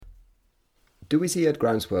do we see at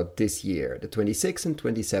Groundswell this year, the 26th and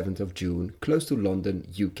 27th of June, close to London,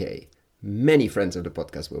 UK. Many friends of the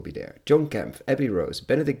podcast will be there. John Kempf, Abby Rose,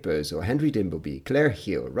 Benedict Beuzel, Henry Dimbleby, Claire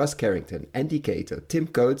Hill, Russ Carrington, Andy Cato, Tim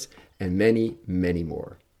Coates, and many, many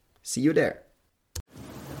more. See you there.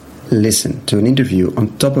 Listen to an interview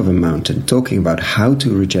on top of a mountain talking about how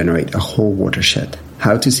to regenerate a whole watershed,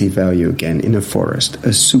 how to see value again in a forest,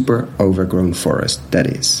 a super overgrown forest that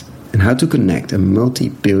is, and how to connect a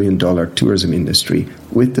multi-billion-dollar tourism industry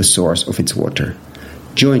with the source of its water.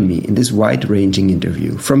 Join me in this wide-ranging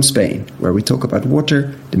interview from Spain, where we talk about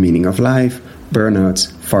water, the meaning of life, burnouts,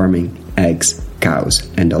 farming, eggs, cows,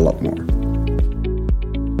 and a lot more.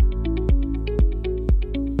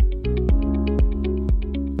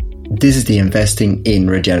 This is the Investing in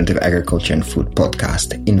Regenerative Agriculture and Food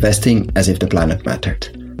podcast, Investing as if the planet mattered,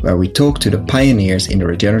 where we talk to the pioneers in the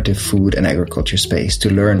regenerative food and agriculture space to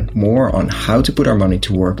learn more on how to put our money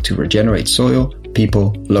to work to regenerate soil,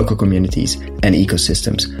 people, local communities, and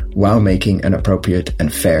ecosystems while making an appropriate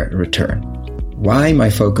and fair return. Why my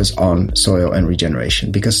focus on soil and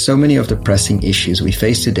regeneration? Because so many of the pressing issues we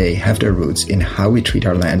face today have their roots in how we treat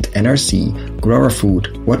our land and our sea, grow our food,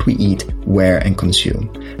 what we eat, where and consume.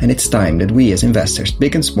 And it's time that we as investors,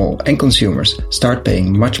 big and small, and consumers start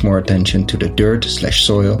paying much more attention to the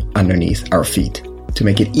dirt/soil underneath our feet. To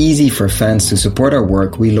make it easy for fans to support our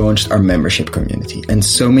work, we launched our membership community, and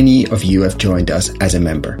so many of you have joined us as a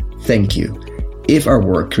member. Thank you. If our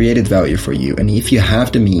work created value for you, and if you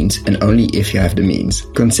have the means, and only if you have the means,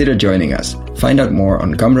 consider joining us. Find out more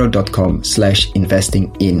on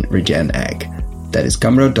gumroad.com/investinginregenag. That is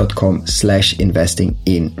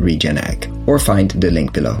gumroad.com/investinginregenag. Or find the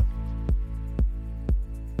link below.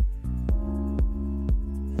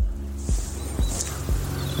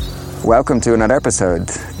 Welcome to another episode.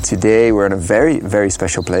 Today we're in a very, very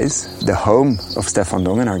special place, the home of Stef van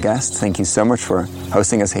Dongen, our guest. Thank you so much for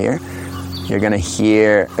hosting us here. You're going to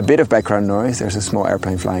hear a bit of background noise. There's a small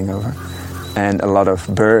airplane flying over and a lot of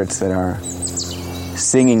birds that are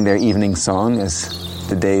singing their evening song as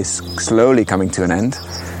the day is slowly coming to an end.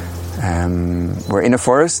 We're in a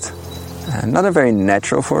forest, not a very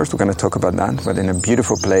natural forest, we're going to talk about that, but in a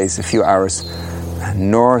beautiful place a few hours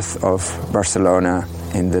north of Barcelona,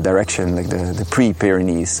 in the direction like the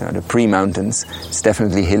pre-Pyrenees, the pre-mountains. It's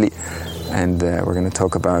definitely hilly, and we're going to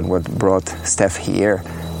talk about what brought Stef here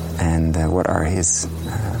and what are his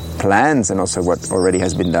plans and also what already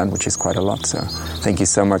has been done, which is quite a lot. So thank you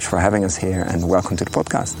so much for having us here and welcome to the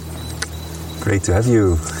podcast. Great to have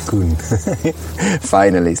you, Koen.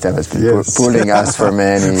 Finally, Stef has been pulling us for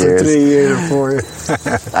many years. For 3 years or 4.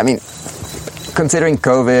 I mean, considering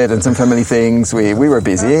COVID and some family things, we were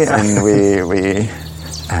busy and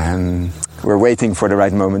we're waiting for the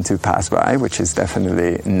right moment to pass by, which is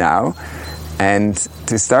definitely now. And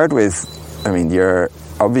to start with, I mean, you're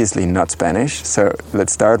obviously not Spanish, so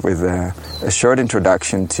let's start with a short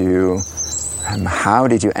introduction to how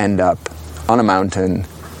did you end up on a mountain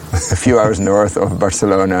a few hours north of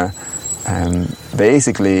Barcelona,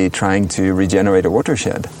 basically trying to regenerate a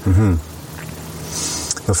watershed. Mm-hmm.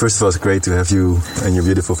 Well, first of all, it's great to have you and your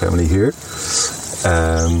beautiful family here.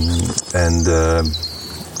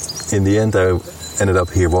 In the end, I ended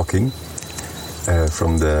up here walking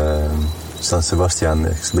from the San Sebastian,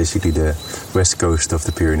 it's basically the west coast of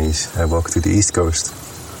the Pyrenees. I walked to the east coast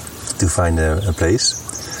to find a place.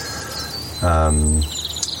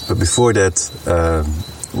 But before that,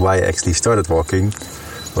 why I actually started walking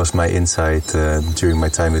was my insight during my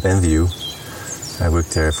time with NVU. I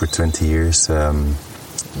worked there for 20 years,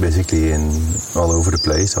 basically all over the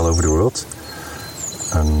place, all over the world.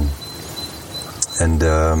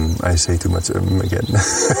 I say too much again.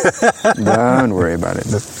 Don't worry about it.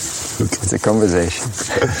 Okay. It's a conversation.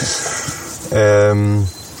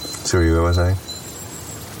 Sorry, where was I?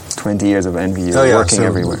 20 years of NVU, working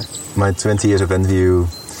everywhere. My 20 years of NVU,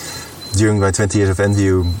 during my 20 years of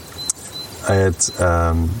NVU, I had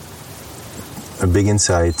a big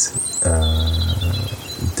insight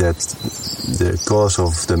that the cause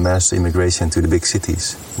of the mass immigration to the big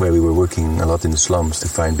cities, where we were working a lot in the slums to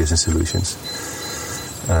find business solutions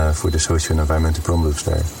for the social and environmental problems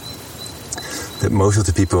there, that most of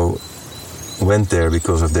the people went there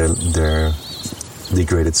because of their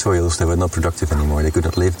degraded soils. They were not productive anymore. They could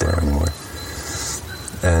not live there anymore.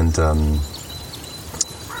 And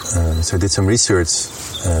so I did some research,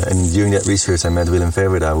 and during that research I met Willem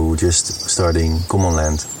Verwerda, who was just starting Common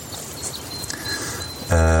Land.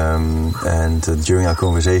 And during our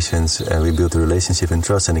conversations, we built a relationship and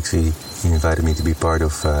trust, and actually he invited me to be part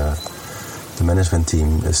of the management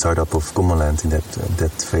team, the startup of Common Land in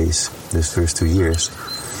that phase, those first 2 years.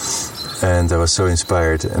 And I was so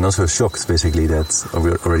inspired and also shocked, basically, that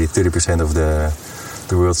already 30% of the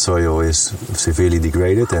world's soil is severely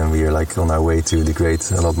degraded, and we are like on our way to degrade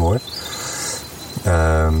a lot more.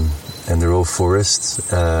 And they're all forests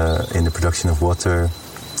in the production of water.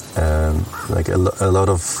 Like a lot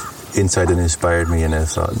of insight that inspired me, and I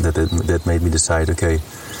thought that made me decide, okay,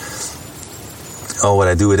 what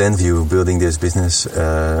I do at Enview, building this business, to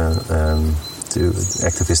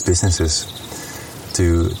activist businesses,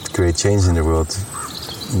 to create change in the world,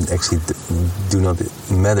 actually do not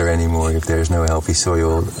matter anymore if there's no healthy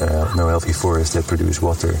soil, no healthy forest that produce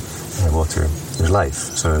water. Water is life.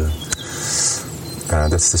 So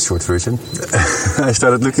that's the short version. I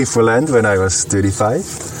started looking for land when I was 35.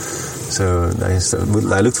 So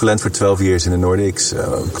I looked for land for 12 years in the Nordics,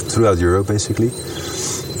 throughout Europe basically,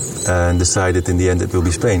 and decided in the end it will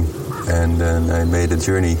be Spain. And then I made a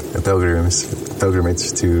journey, a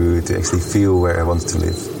pilgrimage to actually feel where I wanted to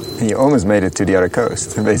live. And you almost made it to the other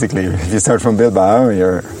coast. Basically, if you start from Bilbao,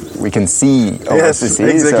 we can see almost the sea.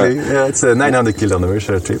 Exactly. So. Yeah, it's a 900 kilometers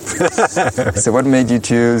trip. So what made you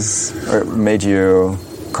choose, or made you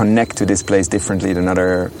connect to this place differently than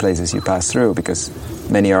other places you pass through? Because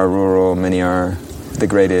many are rural, many are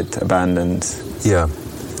degraded, abandoned. Yeah.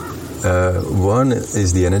 One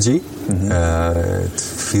is the energy. Mm-hmm.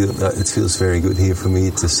 It feels very good here for me.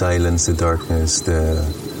 The silence, the darkness, the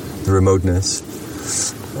remoteness.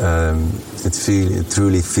 It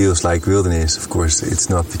truly feels like wilderness. Of course, it's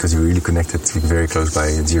not, because you're really connected. You're very close by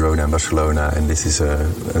Girona and Barcelona, and this is a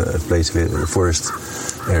place with a forest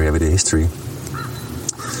area with a history.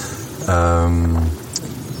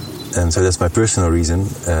 And so that's my personal reason.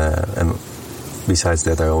 And besides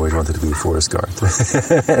that, I always wanted to be a forest guard.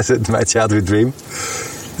 As my childhood dream.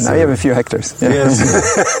 Now you have a few hectares. Yeah. Yes.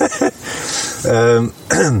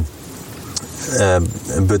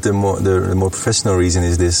 But the more professional reason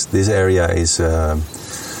is this area is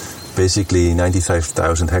basically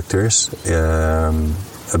 95,000 hectares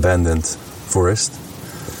abandoned forest.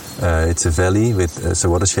 It's a valley it's a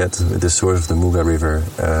watershed with the source of the Muga River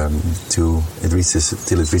till it reaches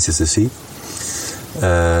the sea.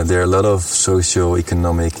 There are a lot of social,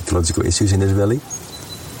 economic, ecological issues in this valley,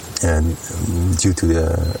 and due to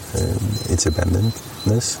its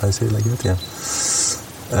abandonedness, I say it like that, yeah.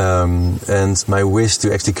 And my wish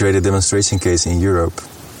to actually create a demonstration case in Europe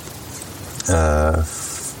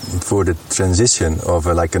for the transition of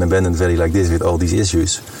like an abandoned valley like this with all these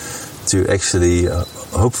issues to actually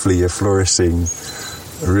hopefully a flourishing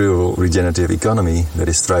rural regenerative economy that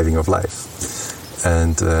is thriving of life.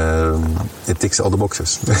 And it ticks all the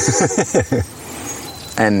boxes.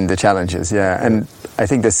 And the challenges, yeah. And I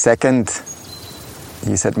think the second,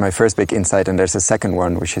 you said my first big insight, and there's a second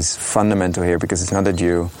one which is fundamental here, because it's not that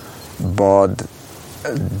you bought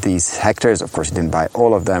these hectares. Of course, you didn't buy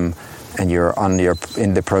all of them, and you're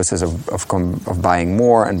in the process of buying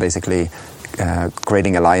more, and basically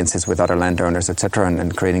creating alliances with other landowners, etc.,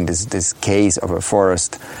 and creating this case of a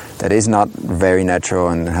forest that is not very natural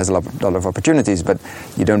and has a lot of opportunities, but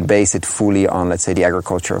you don't base it fully on, let's say, the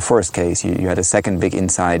agriculture or forest case. You had a second big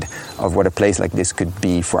insight of what a place like this could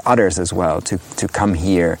be for others as well, to come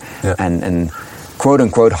here and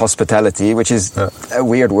quote-unquote hospitality, which is a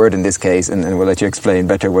weird word in this case, and we'll let you explain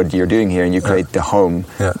better what you're doing here, and you create the home,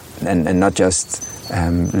 and not just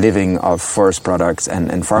living off forest products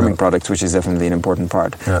and farming products, which is definitely an important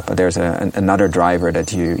part. But there's another driver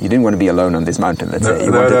that you didn't want to be alone on this mountain, let's say.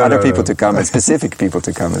 You wanted other people to come, and specific people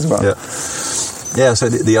to come as well. Yeah, so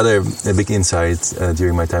the other big insight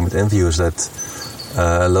during my time at Enview is that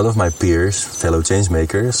a lot of my peers, fellow change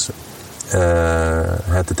makers,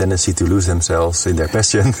 had the tendency to lose themselves in their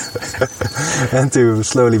passion and to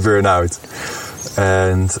slowly burn out.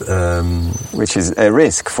 And which is a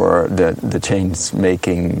risk for the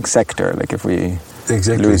change-making sector. Like if we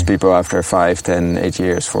lose people after 5, 10, 8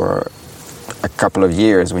 years for a couple of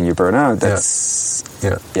years when you burn out, that's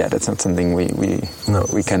that's not something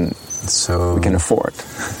we can afford.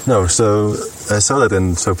 No, so I saw that,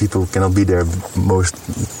 and so people cannot be their most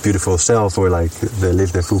beautiful self, or like they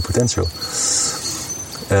live their full potential.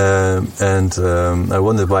 And I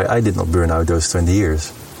wondered why I did not burn out those 20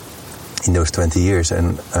 years. In those 20 years,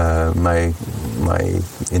 and my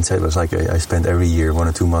insight was like I spent every year 1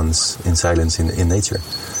 or 2 months in silence in nature,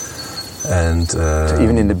 and so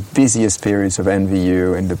even in the busiest periods of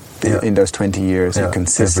NVU in those 20 years, you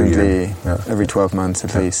consistently every 12 months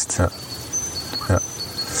at least. So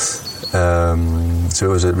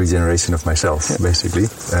it was a regeneration of myself, basically,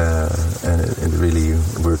 and it really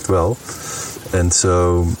worked well, and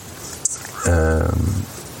so.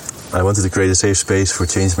 I wanted to create a safe space for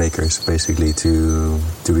change makers, basically to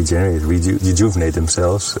regenerate, rejuvenate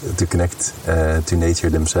themselves, to connect to nature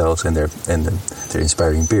themselves and their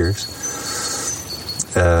inspiring peers.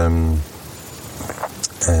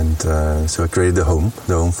 So I created the home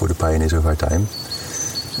for the pioneers of our time.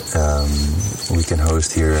 We can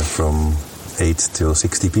host here from 8 till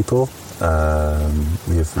 60 people. We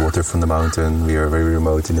have water from the mountain. We are very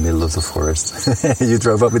remote in the middle of the forest. You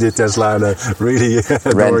drove up with your Tesla and really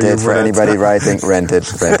rent it for anybody writing. Rent it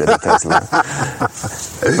a Tesla.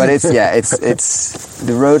 But it's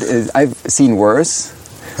the road is. I've seen worse.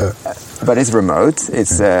 But it's remote.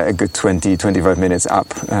 It's a good 20-25 minutes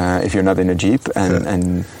up if you're not in a Jeep.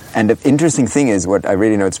 And the interesting thing is, what I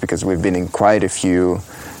really noticed, because we've been in quite a few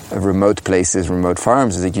remote places, remote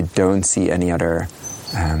farms, is that you don't see any other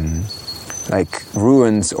like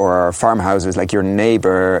ruins or farmhouses. Like your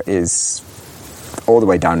neighbor is all the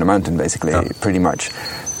way down the mountain, basically, pretty much.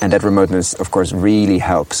 And that remoteness, of course, really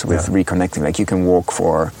helps with reconnecting. Like you can walk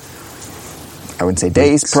for, I wouldn't say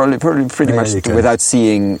days, probably pretty much without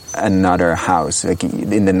seeing another house. Like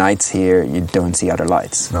in the nights here, you don't see other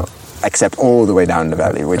lights, except all the way down the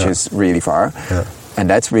valley, which is really far. Yeah. And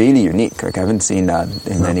that's really unique. Like I haven't seen that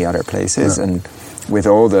in many other places. Yeah. And with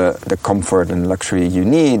all the comfort and luxury you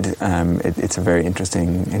need, it's a very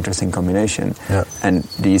interesting combination. Yeah. And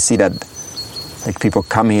do you see that, like people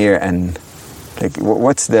come here and like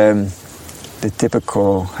what's the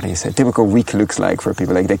typical, typical week looks like for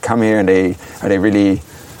people? Like they come here and are they really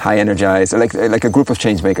high energized? Or like a group of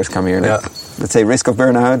change makers come here. Like, let's say risk of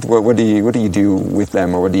burnout. What do you do with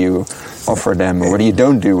them, or what do you offer them, or what do you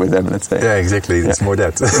don't do with them? Let's say. Yeah, exactly. It's more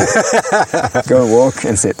that. Go and walk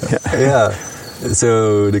and sit. Yeah.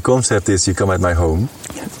 So the concept is you come at my home,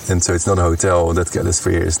 and so it's not a hotel that's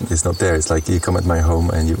free. It's not there. It's like you come at my home,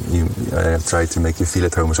 and I try to make you feel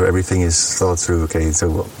at home. So everything is thought through. Okay,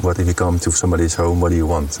 so what if you come to somebody's home? What do you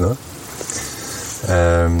want? No.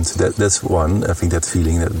 So that's one. I think that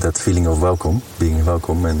feeling of welcome, being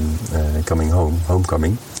welcome, and coming home,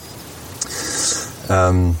 homecoming.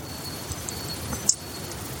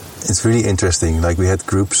 It's really interesting. Like we had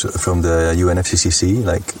groups from the UNFCCC,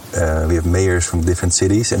 like we have mayors from different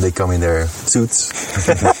cities, and they come in their suits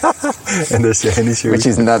and their shiny shoes. Which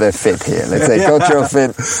is not a fit here. Let's say cultural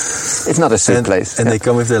fit. It's not a suit place. And they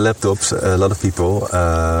come with their laptops. A lot of people,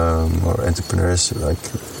 or entrepreneurs,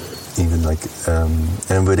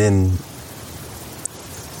 and within.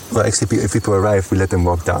 Well, actually, if people arrive, we let them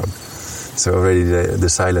walk down. So already the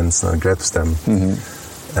silence grabs them. Mm-hmm.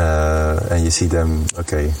 And you see them,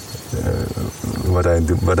 okay,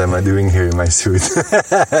 what am I doing here in my suit?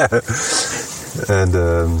 and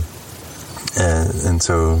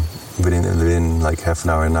so within like half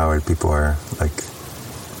an hour, people are like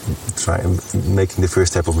making the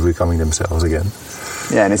first step of becoming themselves again.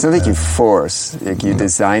 Yeah, and it's not like you force, like you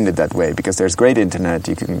designed it that way, because there's great internet,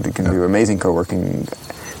 you can do amazing co-working,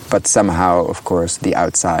 but somehow, of course, the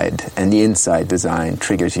outside and the inside design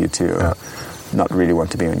triggers you to not really want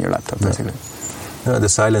to be on your laptop, basically. No, the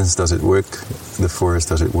silence does it work, the forest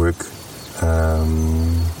does it work,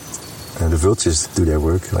 and the vultures do their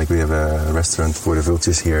work. Like we have a restaurant for the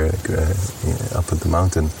vultures here up at the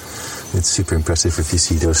mountain. It's super impressive if you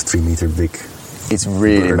see those 3-meter big. It's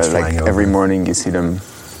really, like every morning you see them,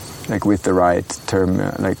 like with the right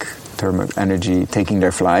thermal energy, taking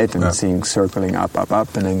their flight and seeing circling up,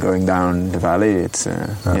 and then going down the valley. It's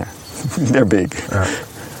they're big.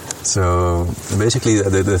 So basically,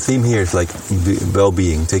 the theme here is like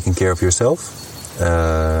well-being, taking care of yourself,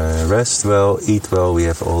 rest well, eat well. We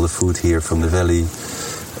have all the food here from the valley,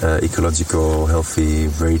 ecological, healthy,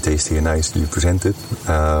 very tasty and nicely presented.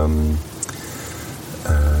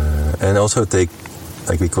 And also take,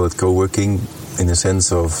 like we call it co-working, in the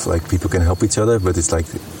sense of like people can help each other, but it's like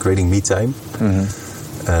creating me time. Mm-hmm.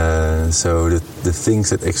 So the things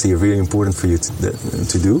that actually are really important for you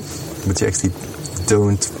to do, but you actually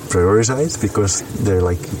don't prioritize because they're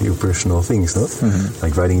like your personal things, no? Mm-hmm.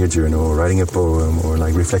 Like writing your journal, or writing a poem, or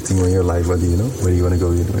like reflecting on your life. What do you know? Where do you want to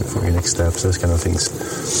go for your next steps? Those kind of things.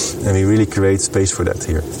 And we really create space for that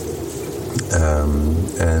here.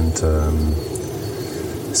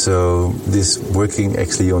 So this working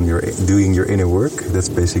actually on doing your inner work, that's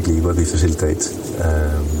basically what we facilitate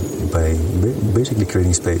by basically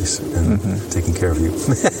creating space and taking care of you.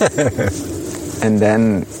 And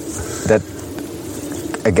then that,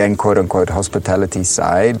 again, quote-unquote, hospitality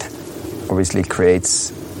side obviously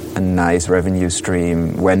creates a nice revenue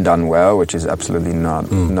stream when done well, which is absolutely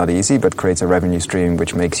not easy, but creates a revenue stream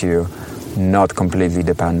which makes you not completely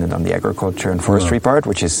dependent on the agriculture and forestry part,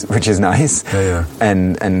 which is nice,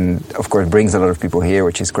 and of course brings a lot of people here,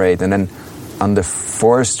 which is great. And then on the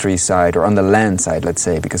forestry side, or on the land side, let's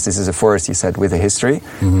say, because this is a forest, you said, with a history.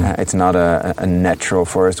 It's not a natural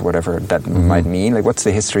forest, whatever that might mean. Like, what's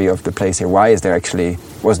the history of the place here? Why is there actually,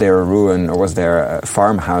 was there a ruin, or was there a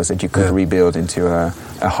farmhouse that you could rebuild into a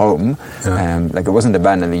home? Like, it wasn't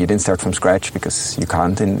abandoned. You didn't start from scratch, because you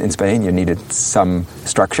can't in Spain. You needed some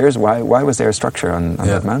structures. Why was there a structure on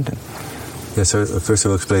that mountain? Yeah, so first I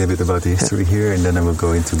will explain a bit about the history here, and then I will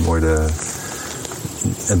go into more the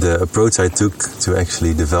approach I took to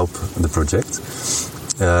actually develop the project.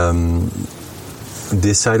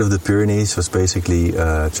 This side of the Pyrenees was basically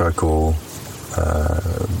charcoal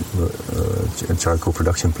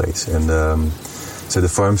production place, and so the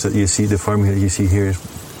farms that you see, the farm that you see here,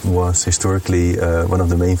 was historically one of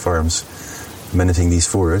the main farms managing these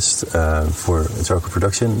forests for charcoal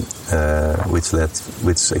production, which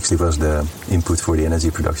actually was the input for the energy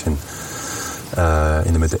production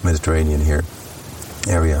in the Mediterranean here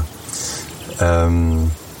area.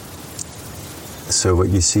 So what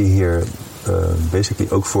you see here, basically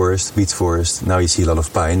oak forest, beech forest. Now you see a lot of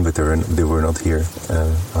pine, but they were not here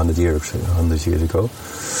 100 years ago.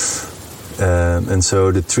 And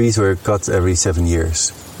so the trees were cut every 7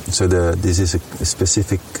 years. So this is a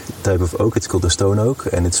specific type of oak. It's called a stone oak,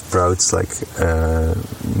 and it sprouts like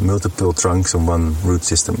multiple trunks on one root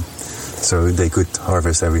system. So they could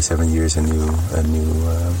harvest every 7 years a new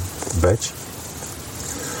batch.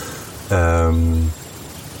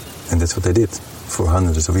 And that's what they did for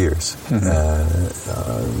hundreds of years.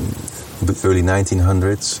 Early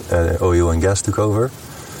 1900s, oil and gas took over.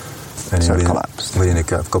 And so it collapsed. Within a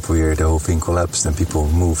couple of years, the whole thing collapsed, and people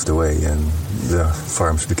moved away, and the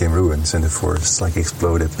farms became ruins, and the forests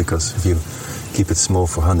exploded, because if you keep it small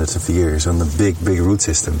for hundreds of years on the big root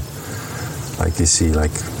system, like you see, it's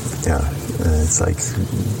like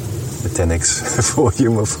the 10x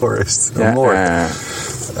volume of forest or more.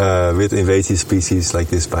 With invasive species like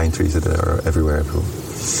these pine trees that are everywhere.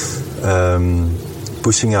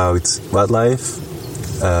 Pushing out wildlife.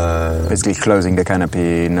 Basically closing the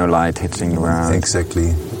canopy, no light hitting the ground.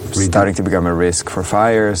 Exactly. Starting to become a risk for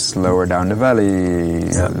fires, lower down the valley,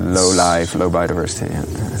 low life, low biodiversity.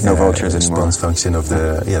 No vultures anymore. Response function of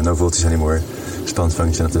no vultures anymore. Response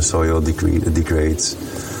function of the soil degrades.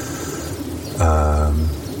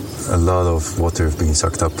 A lot of water has been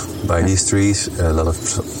sucked up by these trees. A lot of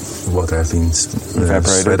water has been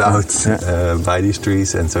spread out by these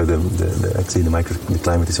trees, and so the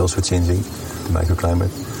climate is also changing. The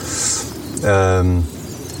microclimate.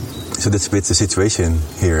 So that's a bit the situation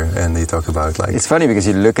here, and they talk about It's funny because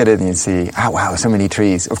you look at it and you see, oh wow, so many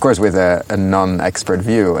trees. Of course, with a non-expert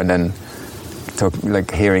view, and then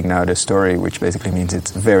hearing now the story, which basically means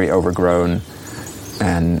it's very overgrown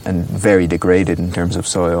and very degraded in terms of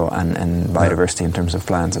soil and biodiversity in terms of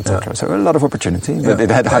plants, etc. So a lot of opportunity, but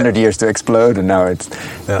it had 100 years to explode, and now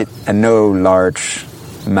and no large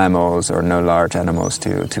mammals or no large animals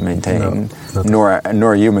to maintain,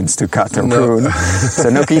 nor humans to cut or prune. So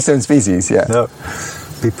no keystone species. No.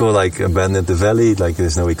 People abandoned the valley.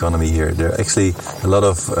 There's no economy here. There are actually a lot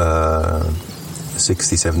of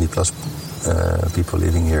 60, 70 plus people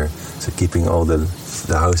living here. So keeping all the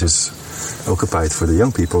houses occupied for the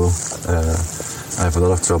young people, I have a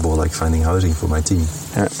lot of trouble finding housing for my team.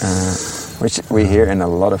 Which we hear in a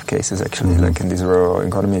lot of cases actually, in these rural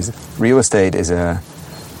economies. Real estate is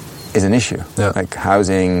an issue.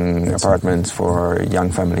 Housing, apartments for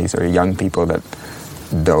young families or young people that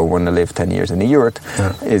don't want to live 10 years in a yurt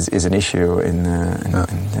is an issue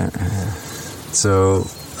So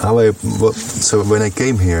when I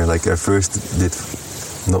came here, I first did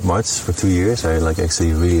not much for 2 years. I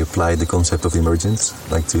actually really applied the concept of emergence,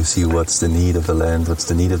 to see what's the need of the land, what's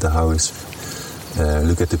the need of the house.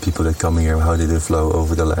 Look at the people that come here, how do they flow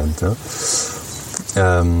over the land.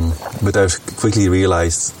 But I've quickly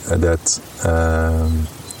realized that,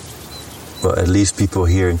 at least people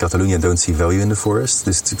here in Catalonia don't see value in the forest.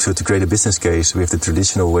 So to create a business case, we have the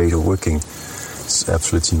traditional way of working. It's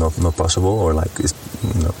absolutely not possible, or it's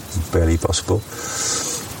barely possible.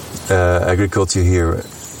 Agriculture here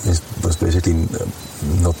was basically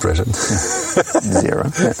not present. Zero.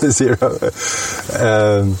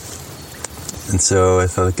 And so I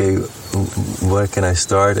thought, okay, where can I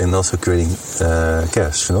start? And also creating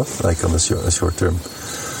cash, on the short term.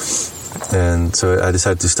 And so I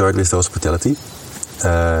decided to start with the hospitality,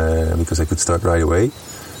 because I could start right away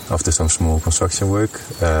after some small construction work.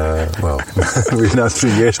 We're now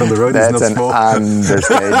 3 years on the road. That's it's not small. An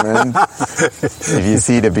understatement. If you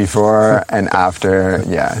see the before and after,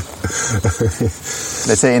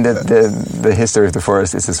 let's say in the history of the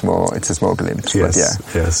forest, it's a small glimpse.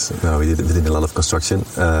 Yes. No, we did a lot of construction.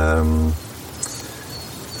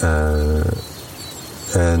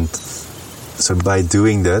 And so by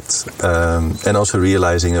doing that, and also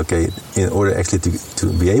realizing, okay, in order actually to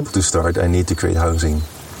be able to start, I need to create housing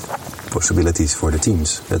possibilities for the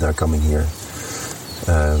teams that are coming here.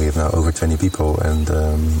 We have now over 20 people, and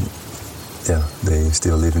they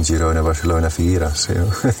still live in Girona, Barcelona, Figueras. You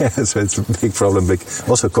know? So it's a big problem,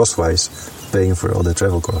 also cost-wise, paying for all the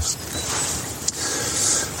travel costs.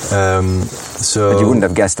 But you wouldn't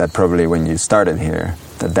have guessed that probably when you started here,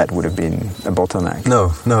 that would have been a bottleneck.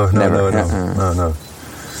 No. Never.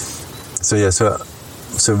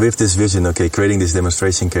 So with this vision, okay, creating this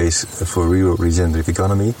demonstration case for real regenerative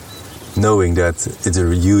economy, knowing that it's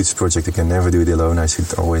a huge project, I can never do it alone. I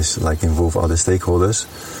should always involve other stakeholders.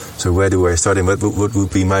 So where do I start, and what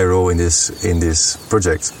would be my role in this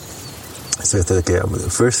project? So I thought, okay, the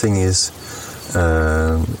first thing is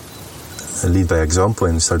lead by example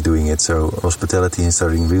and start doing it. So hospitality and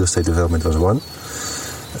starting real estate development was one.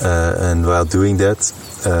 And while doing that,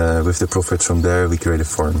 with the profits from there, we created a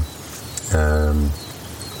farm.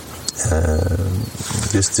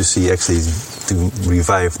 Just to see, actually, to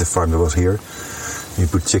revive the farm that was here. We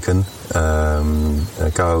put chicken,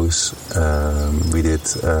 cows.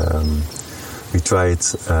 We tried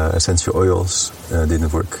essential oils.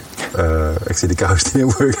 Didn't work. Actually, the cows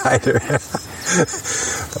didn't work either.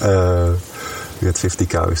 We had 50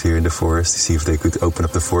 cows here in the forest to see if they could open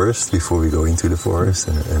up the forest before we go into the forest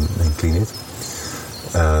and clean it.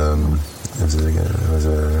 It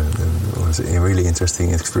was a really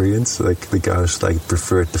interesting experience. The cows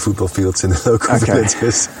preferred the football fields in the local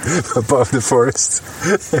villages above the forest.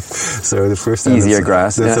 So the first time easier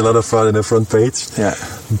grass. There's a lot of fun in the front page. Yeah.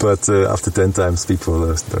 But after 10 times, people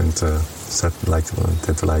don't tend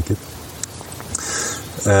to like it.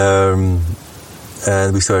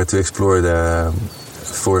 And we started to explore the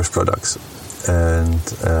forest products. And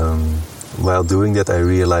while doing that, I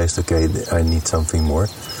realized, okay, I need something more.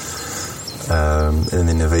 An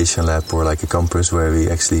innovation lab or a campus where we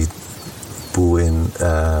actually pull in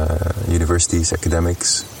universities,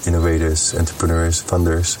 academics, innovators, entrepreneurs,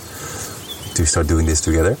 funders to start doing this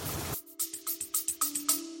together.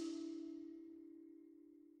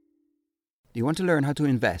 Do you want to learn how to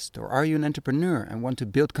invest, or are you an entrepreneur and want to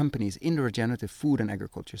build companies in the regenerative food and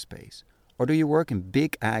agriculture space? Or do you work in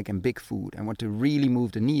big ag and big food and want to really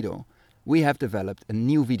move the needle? We have developed a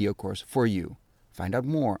new video course for you. Find out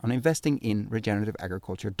more on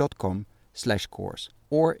investinginregenerativeagriculture.com/course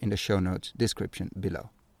or in the show notes description below.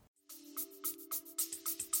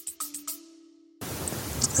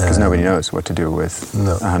 Because nobody knows what to do with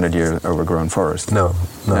 100-year overgrown forest. No,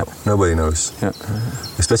 nobody knows. Yeah.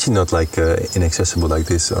 Especially not inaccessible like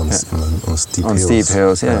this on steep hills. On steep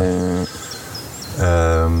hills,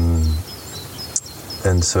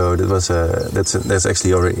 and so that's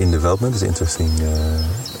actually already in development. It's an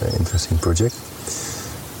interesting project.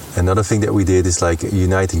 Another thing that we did is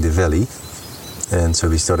uniting the valley. And so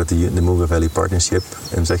we started the Muga Valley Partnership,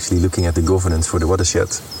 and it's actually looking at the governance for the watershed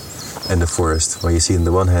and the forest, where you see on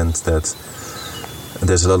the one hand that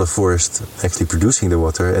there's a lot of forest actually producing the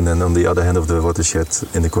water, and then on the other hand of the watershed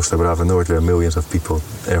in the Costa Brava North, where millions of people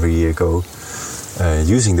every year go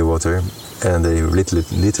using the water, and they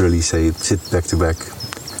literally say, sit back to back,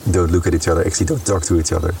 don't look at each other, actually don't talk to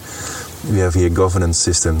each other. We have here governance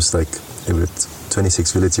systems with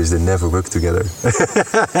 26 villages that never work together.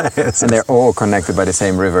 And they're all connected by the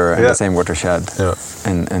same river and the same watershed. Yeah.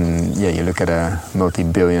 And you look at a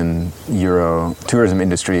multi-billion euro tourism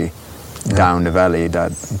industry down the valley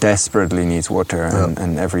that desperately needs water,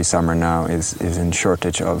 and every summer now is in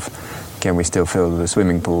shortage of, can we still fill the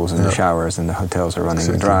swimming pools and the showers, and the hotels are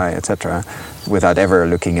running dry, etc., without ever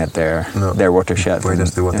looking at their watershed. Where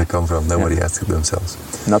does the water come from? Nobody asks themselves.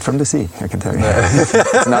 Not from the sea, I can tell you.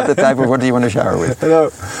 It's not the type of water you want to shower with.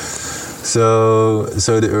 No. So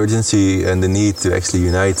the urgency and the need to actually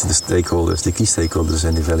unite the stakeholders, the key stakeholders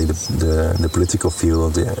in the valley, the political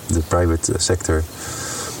field, the private sector,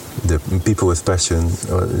 the people with passion,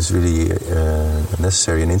 is really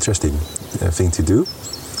necessary and interesting thing to do.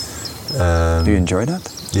 Do you enjoy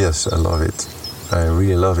that? Yes, I love it. I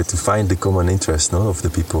really love it, to find the common interest of the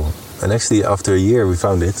people. And actually, after a year, we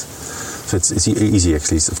found it. So it's easy,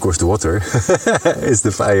 actually. It's, of course, the water is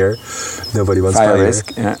the fire. Nobody wants fire.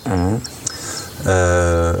 Risk. Yeah.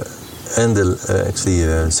 And the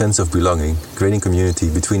sense of belonging, creating community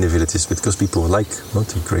between the villages, because people want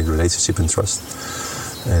to create relationship and trust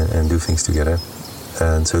and do things together.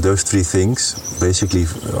 And so those three things basically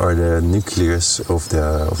are the nucleus of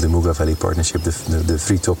the Muga Valley Partnership, the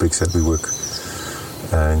three topics that we work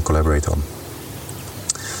and collaborate on.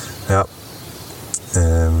 Yeah.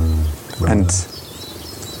 And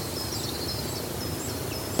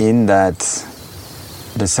in that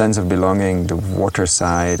the sense of belonging, the water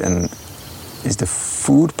side, and is the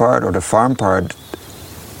food part or the farm part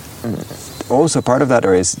also part of that,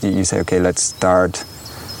 or is you say, okay, let's start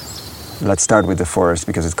with the forest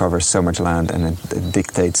because it covers so much land and it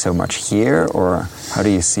dictates so much here, or how do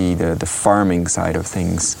you see the farming side of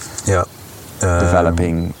things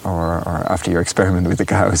developing, or after your experiment with the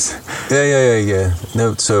cows? Yeah.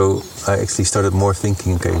 No, so I actually started more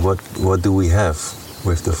thinking, okay, what do we have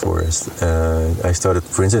with the forest? I started,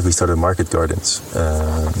 for instance, we started market gardens.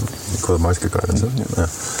 We call it market gardens.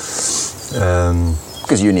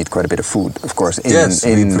 Because you need quite a bit of food, of course, in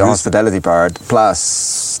the hospitality part.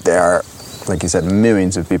 Plus, there are, like you said,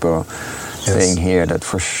 millions of people staying here that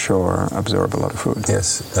for sure absorb a lot of food.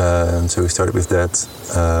 Yes, so we started with that.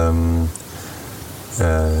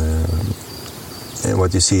 And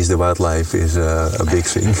what you see is the wildlife is a big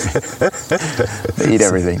thing. They eat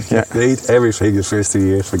everything. Yeah, they eat everything the first 2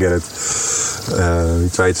 years. Forget it. We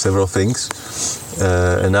tried several things,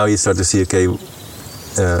 and now you start to see, okay,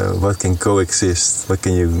 what can coexist? What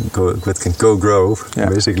can co-grow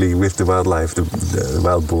basically with the wildlife, the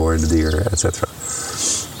wild boar, the deer, etc.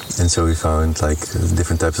 And so we found like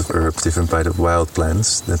different types of herbs, different types of wild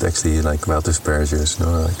plants that actually, like wild asparagus,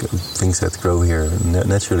 like things that grow here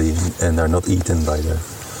naturally and are not eaten by the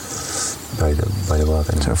wild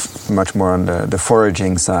animals. So much more on the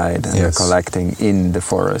foraging side and the collecting in the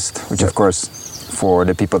forest, which of course for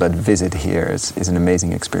the people that visit here is an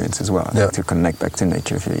amazing experience as well. Like to connect back to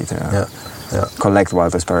nature, if you collect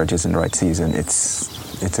wild asparagus in the right season,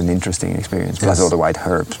 it's an interesting experience. Plus all the wild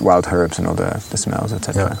herbs and all the smells,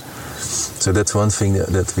 etc. So that's one thing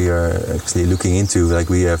that we are actually looking into. Like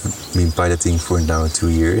we have been piloting for now 2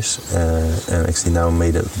 years, and actually now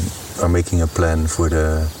are making a plan for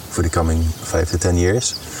the coming 5 to 10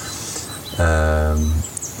 years.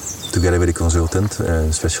 Together with a consultant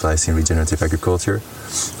specialized in regenerative agriculture,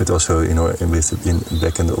 but also in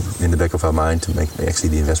the back of our mind to make actually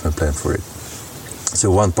the investment plan for it. So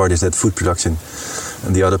one part is that food production,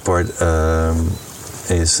 and the other part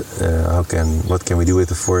is what can we do with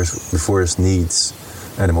the forest? The forest needs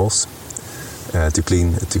animals to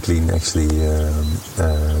clean actually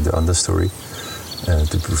the understory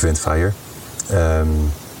to prevent fire.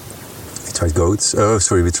 We tried goats.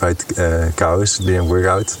 We tried cows. Didn't work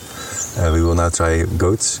out. We will now try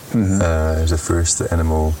goats as the first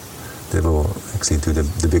animal that will actually do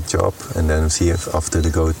the big job, and then see if after the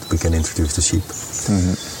goat we can introduce the sheep.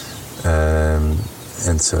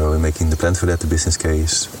 And so we're making the plan for that, the business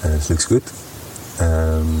case, and it looks good.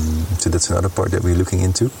 So that's another part that we're looking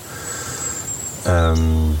into.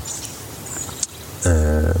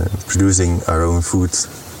 Producing our own food,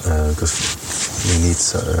 because we need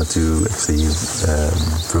to actually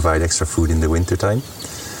provide extra food in the winter time.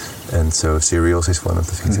 And so cereals is one of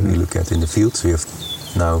the things that we look at in the fields. We have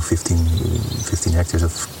now 15 hectares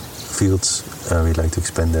of fields. We'd like to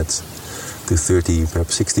expand that to 30,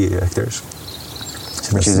 perhaps 60 hectares.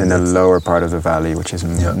 So which is in the lower part of the valley, which is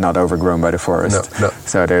not overgrown by the forest. No.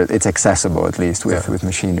 So it's accessible at least with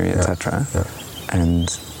machinery, etc.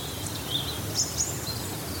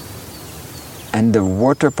 And the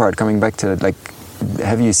water part, coming back to it, like,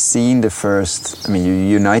 have you seen the first, I mean, you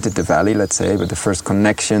united the valley, let's say, but the first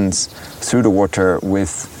connections through the water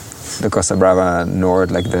with the Costa Brava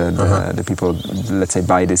Nord, like the people, let's say,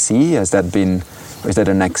 by the sea? Has that been, or is that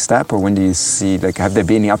a next step? Or when do you see, like, have they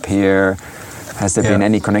been up here? Has there been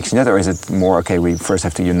any connection yet? Or is it more, okay, we first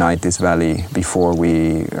have to unite this valley before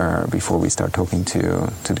we start talking to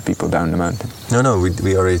the people down the mountain? No,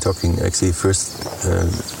 we already talking, actually, first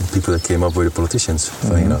people that came up were the politicians,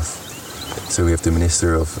 funny enough. So we have the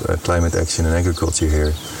Minister of Climate Action and Agriculture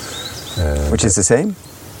here. Which is the same?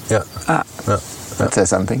 Yeah. That says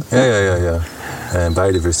something. Yeah. And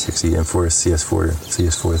biodiversity and forest CS4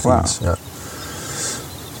 themes. Wow. Yeah.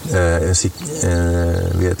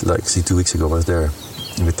 We had 2 weeks ago was there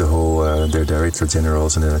with the whole their director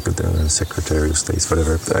generals and the secretary of state,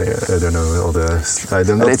 whatever. I don't know all the. I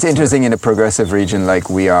don't know. But it's interesting in a progressive region like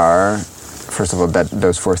we are. First of all,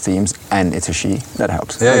 those 4 themes, and it's a she. That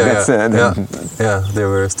helps. Yeah. There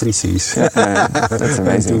were 3 C's. That's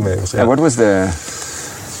amazing. And 2 males. And what was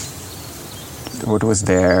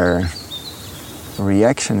their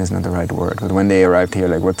reaction? Is not the right word, but when they arrived here,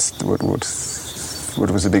 like what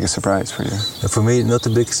was the biggest surprise for you? For me, not the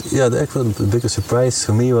biggest. Yeah, the biggest surprise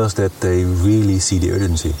for me was that they really see the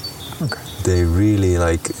urgency. Okay. They really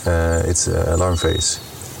it's an alarm phase,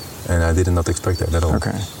 and I did not expect that at all.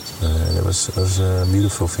 Okay. It was a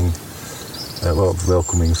beautiful thing,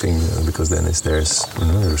 welcoming thing, because then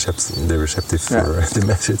they're receptive for the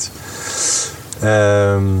message.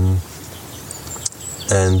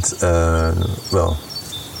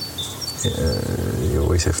 you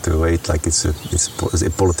always have to wait, like it's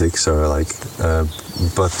politics or like,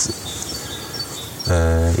 but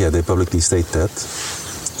they publicly state that,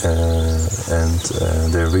 and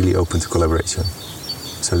they're really open to collaboration.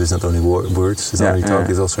 So there's not only words, it's not only talk,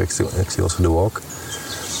 it's also actually also the walk.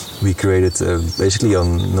 We created basically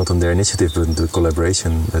not on their initiative, but the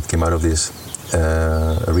collaboration that came out of this,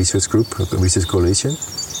 a research group, a research coalition,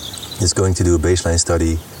 is going to do a baseline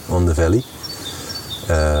study on the valley,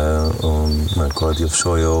 on quality of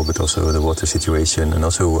soil, but also the water situation, and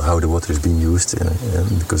also how the water is being used,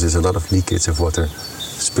 because there's a lot of leakage of water,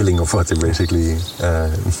 spilling of water basically.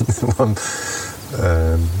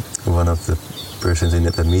 One of the persons in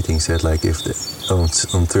that meeting said, like, if on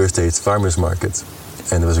Thursday it's farmers market,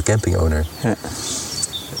 and there was a camping owner,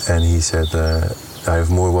 and he said, I have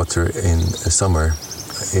more water in summer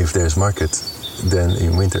if there's market than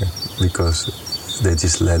in winter, because they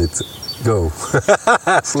just let it go.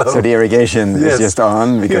 So the irrigation is just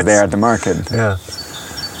on because they're at the market. Yeah.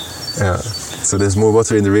 So there's more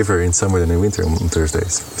water in the river in summer than in winter on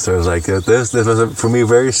Thursdays. So it was like that was for me a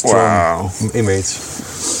very strong image.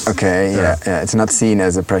 Okay, yeah. It's not seen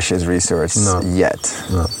as a precious resource yet.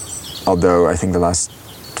 No. Although I think the last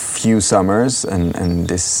few summers, and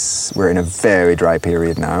this, we're in a very dry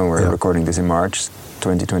period now. We're recording this in March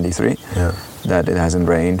 2023. Yeah. That it hasn't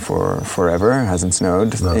rained for forever, hasn't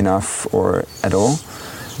snowed enough or at all.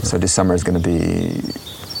 So this summer is going to be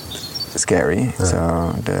scary.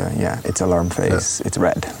 So it's alarm phase. It's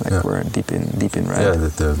red. We're deep in red. Yeah,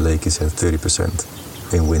 the lake is at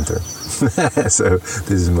 30% in winter. So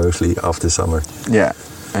this is mostly after summer. Yeah,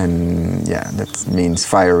 and that means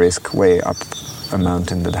fire risk way up a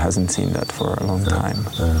mountain that hasn't seen that for a long time.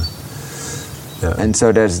 And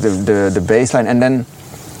so there's the baseline, and then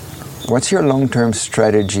what's your long-term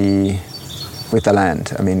strategy with the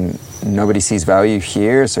land? I mean, nobody sees value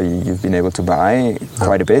here, so you've been able to buy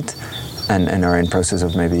quite a bit, and are in process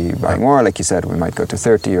of maybe buying more. Like you said, we might go to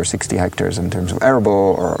 30 or 60 hectares in terms of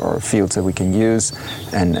arable or fields that we can use,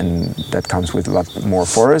 and that comes with a lot more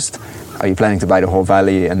forest. Are you planning to buy the whole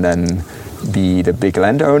valley and then be the big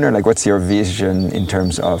landowner? Like, what's your vision in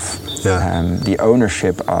terms of the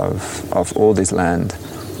ownership of all this land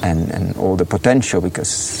and all the potential?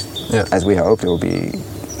 Because as we hope, there will be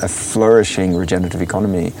a flourishing regenerative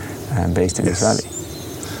economy based in this valley.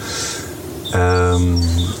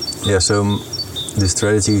 So the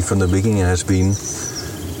strategy from the beginning has been,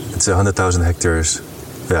 it's a 100,000 hectares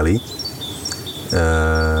valley.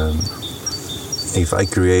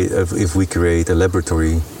 If we create a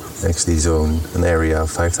laboratory actually zone, an area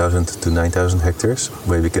of 5,000 to 9,000 hectares,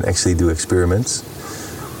 where we can actually do experiments,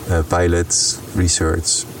 pilots,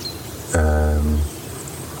 research,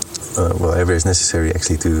 whatever is necessary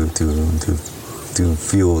actually to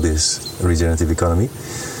fuel this regenerative economy.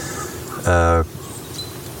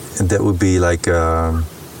 And that would be like a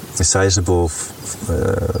sizable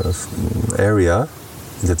area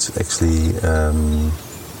that's actually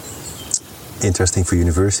interesting for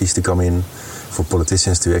universities to come in, for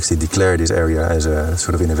politicians to actually declare this area as a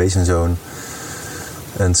sort of innovation zone.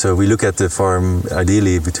 And so we look at the farm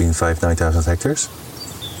ideally between 5,000 and 9,000 hectares.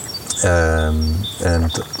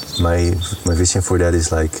 And my vision for that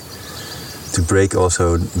is like to break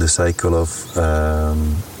also the cycle of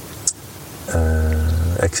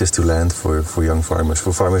access to land for young farmers,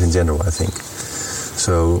 for farmers in general, I think.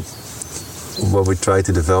 So what we try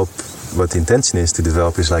to develop, what the intention is to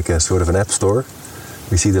develop, is like a sort of an app store.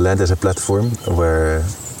 We see the land as a platform where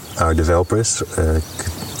our developers,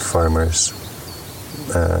 farmers,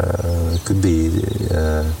 could be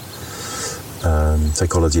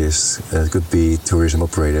psychologists, it could be tourism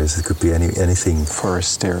operators, it could be anything.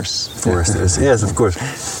 Foresters, yes, of course,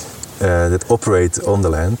 that operate on the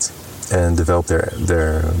land and develop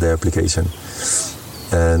their application.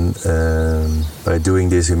 And by doing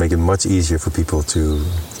this, we make it much easier for people to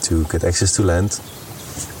get access to land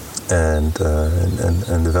and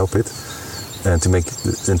develop it, and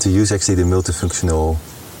to use actually the multifunctional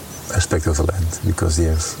aspect of the land, because they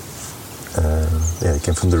have it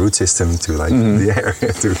came from the root system to like the air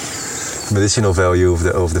to medicinal value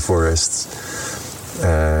of the forests.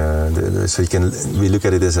 So we look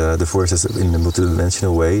at it as the forest as in a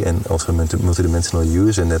multidimensional way, and also multidimensional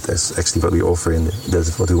use, and that's actually what we offer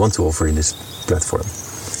that's what we want to offer in this platform.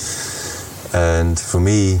 And for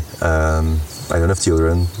me, I don't have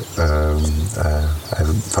children. I have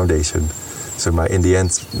a foundation. So in the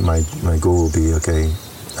end, my goal will be, okay,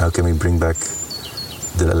 how can we bring back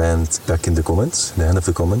the land back in the commons, the hand of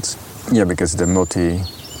the commons? Yeah, because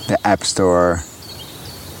the app store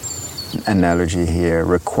analogy here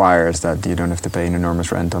requires that you don't have to pay an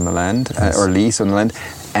enormous rent on the land or lease on the land.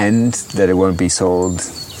 and that it won't be sold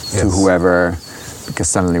to whoever, because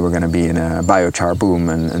suddenly we're going to be in a biochar boom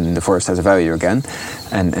and the forest has a value again,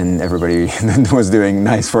 and everybody that was doing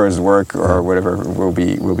nice forest work or whatever will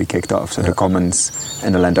be kicked off. So the commons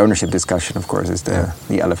and the land ownership discussion, of course, is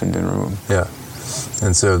the elephant in the room. Yeah,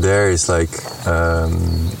 and so there is like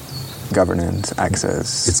governance,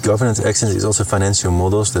 access. It's governance, access. It's also financial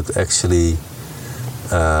models that actually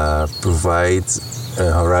provide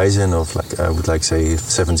a horizon of, like, I would like say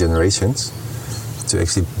 7 generations to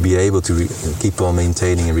actually be able to keep on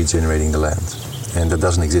maintaining and regenerating the land, and that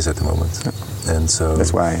doesn't exist at the moment. And so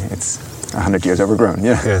that's why it's 100 years overgrown.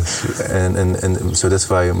 Yes, and so that's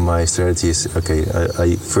why my strategy is, okay,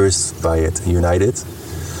 I first buy it, unite it,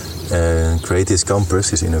 and create this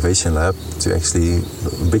campus, this innovation lab, to actually,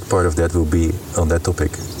 a big part of that will be on that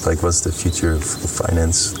topic, like what's the future of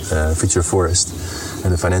finance, future forest,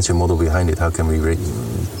 and the financial model behind it. How can we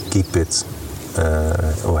keep it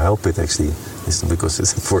or help it actually? It's because the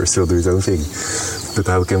forest will do its own thing, but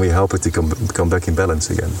how can we help it to come back in balance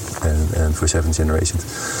again, and for 7 generations?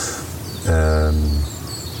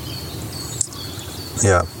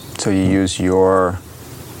 So you use your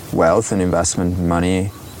wealth and investment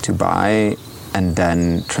money to buy and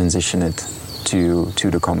then transition it to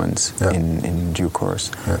the commons in due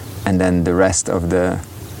course. And then the rest of the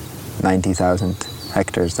 90,000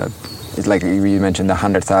 hectares that, it's like you mentioned,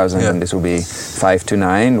 100,000, and this will be 5 to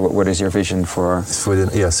 9. What is your vision for?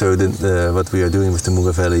 What we are doing with the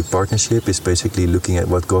Mura Valley Partnership is basically looking at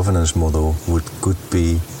what governance model could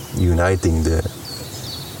be uniting the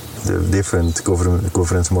different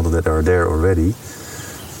governance models that are there already,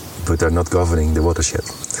 but are not governing the watershed.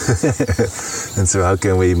 And so, how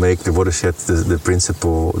can we make the watershed the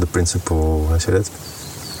principal? How say that?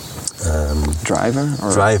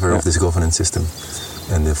 Driver of this governance system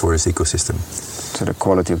and the forest ecosystem. So the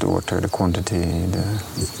quality of the water, the quantity,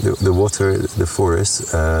 the water, the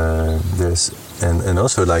forest. And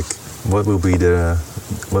also, like, what will be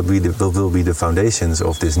the foundations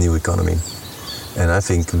of this new economy? And I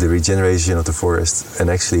think the regeneration of the forest and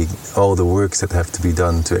actually all the works that have to be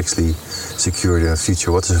done to actually secure the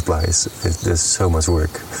future water supplies, there's so much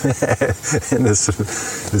work.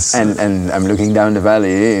 and I'm looking down the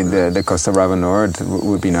valley, the Costa Brava Nord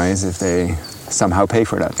would be nice if they somehow pay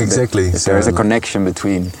for that. Exactly. If there is a connection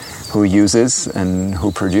between who uses and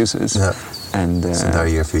who produces. Yeah. And it's an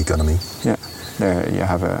entire of the economy. Yeah, there you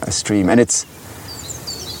have a stream. And it's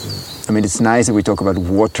nice that we talk about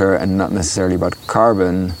water and not necessarily about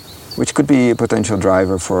carbon, which could be a potential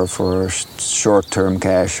driver for short-term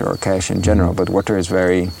cash or cash in general. But water is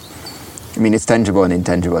it's tangible and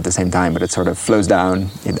intangible at the same time, but it sort of flows down.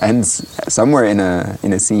 It ends somewhere in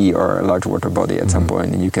a sea or a large water body at some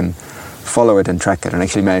point, and you can follow it and track it and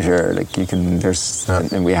actually measure.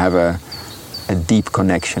 And we have a deep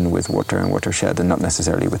connection with water and watershed, and not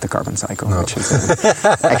necessarily with the carbon cycle, which is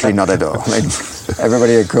actually not at all. Like,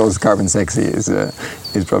 everybody that calls carbon sexy is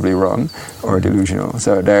probably wrong or delusional.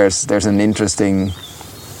 So there's an interesting,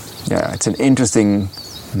 it's an interesting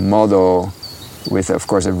model with, of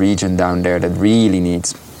course, a region down there that really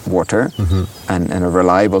needs water and a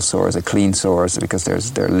reliable source, a clean source, because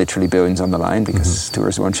there are literally billions on the line, because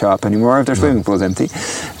tourists won't show up anymore if their swimming pool's empty,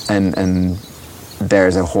 and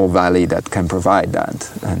there's a whole valley that can provide that,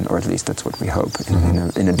 or at least that's what we hope in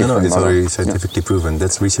a different model. It's already scientifically proven.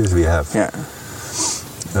 That's research we have. Yeah.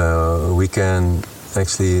 We can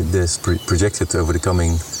actually, this projected over the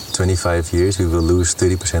coming 25 years, we will lose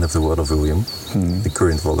 30% of the water volume, the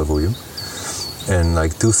current water volume. And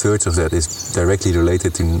like 2/3 of that is directly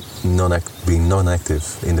related to being non-active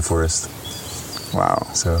in the forest. Wow.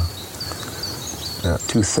 So,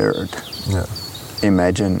 2/3. Yeah.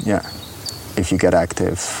 Imagine, if you get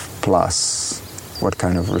active, plus what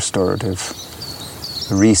kind of restorative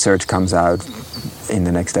research comes out in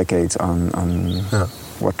the next decades on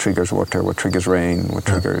what triggers water, what triggers rain, what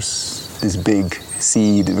triggers this big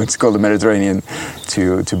seed, what's called the Mediterranean,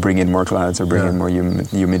 to bring in more clouds or bring in more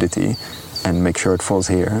humidity and make sure it falls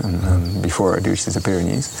here and before it reaches the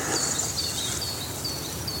Pyrenees.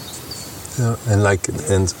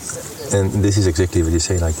 And this is exactly what you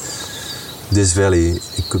say, like, this valley,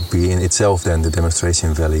 it could be in itself then the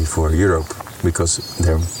demonstration valley for Europe, because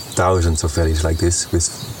there are thousands of valleys like this with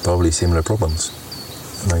probably similar problems.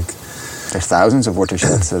 Like, there's thousands of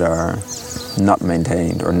watersheds that are not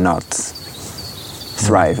maintained or not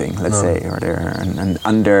thriving, let's say, or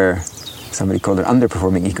they're somebody called it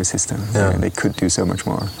underperforming ecosystem. They could do so much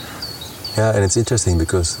more. Yeah, and it's interesting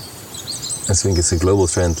because I think it's a global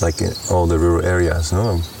trend, like in all the rural areas,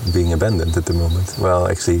 being abandoned at the moment. Well,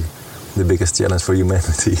 actually, the biggest challenge for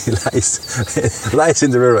humanity lies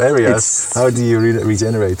in the rural areas. How do you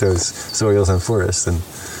regenerate those soils and forests? And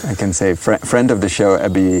I can say, friend of the show,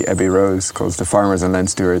 Abby Rose, calls the farmers and land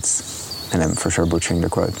stewards, and I'm for sure butchering the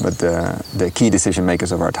quote, but the key decision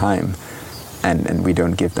makers of our time, and we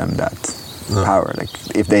don't give them that power. Like,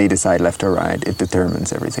 if they decide left or right, it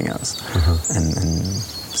determines everything else. And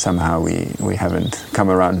somehow we haven't come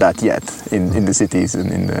around that yet in the cities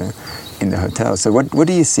and in the hotels. So what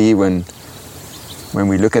do you see when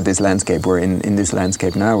we look at this landscape? We're in this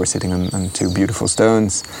landscape now. We're sitting on two beautiful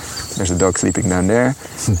stones. There's a dog sleeping down there,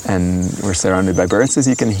 and we're surrounded by birds, as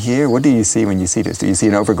you can hear. What do you see when you see this? Do you see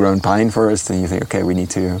an overgrown pine forest, and you think, okay, we need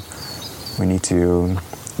to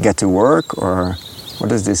get to work? Or what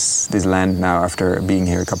does this land now, after being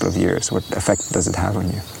here a couple of years, what effect does it have on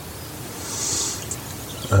you?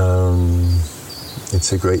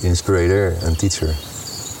 It's a great inspirator and teacher.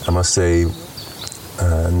 I must say,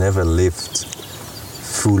 never lived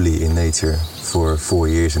fully in nature for 4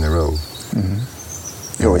 years in a row.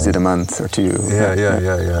 You always did a month or two.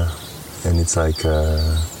 Yeah. And it's like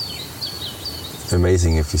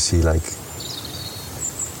amazing if you see like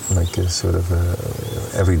a sort of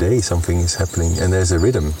every day something is happening, and there's a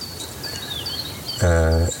rhythm.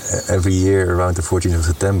 Every year around the 14th of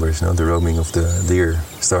September, the roaming of the deer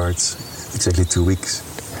starts exactly 2 weeks,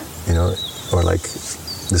 or like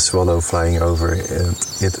the swallow flying over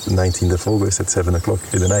at 19th of August at 7 o'clock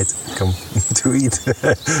in the night, come to eat.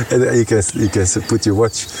 And you can put your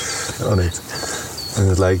watch on it. And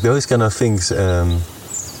it's like those kind of things,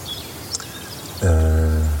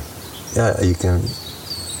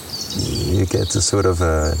 you get to sort of,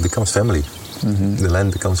 becomes family. The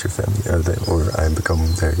land becomes your family, or I become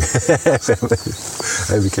their family.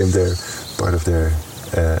 I became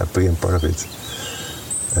part of it.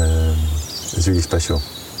 It's really special,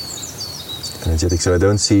 energetic. So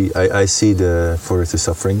I see the forest is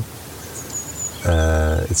suffering.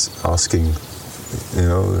 It's asking,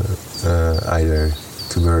 either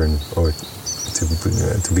to burn or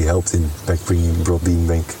to be helped in being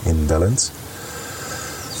back in balance.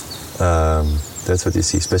 That's what you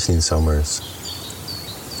see, especially in summers.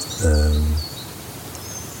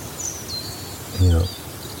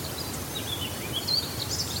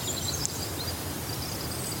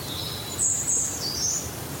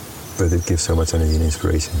 But it gives so much energy and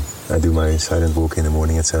inspiration. I do my silent walk in the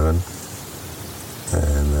morning at 7,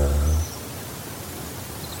 and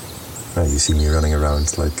you see me running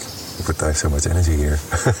around like, but I have so much energy here.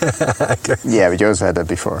 Yeah, but you also had that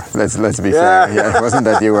before. Let's be fair. Yeah, it wasn't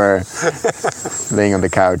that you were laying on the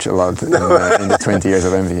couch a lot in the 20 years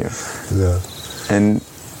of MVU. Yeah. And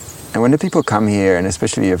when the people come here, and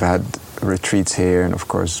especially you've had retreats here, and of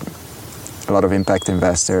course a lot of impact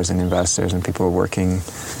investors and people working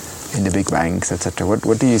in the big banks, etc.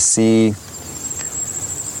 What do you see?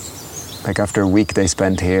 Like after a week they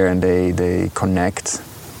spend here and they connect.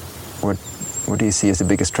 What do you see as the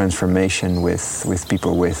biggest transformation with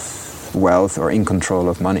people with wealth or in control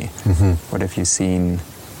of money? What have you seen,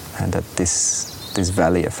 and that this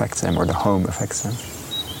valley affects them, or the home affects them?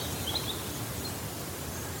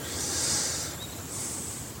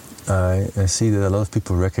 I see that a lot of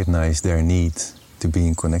people recognize their need to be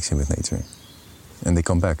in connection with nature, and they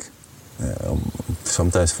come back.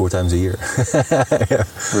 Sometimes 4 times a year.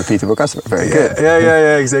 Repeatable customer, very good.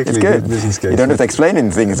 Yeah, exactly. It's good. Business case. You don't have to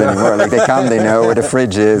explain things anymore. Like they come, they know where the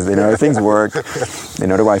fridge is, they know things work, they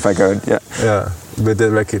know the Wi-Fi code. Yeah, but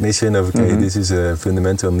the recognition of this is a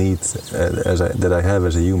fundamental need that I have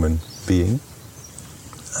as a human being.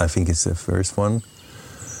 I think it's the first one.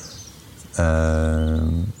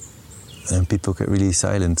 And people get really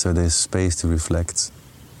silent, so there's space to reflect.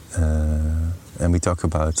 And we talk a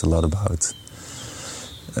lot about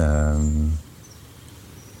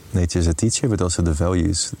nature as a teacher, but also the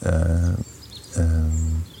values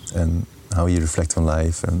and how you reflect on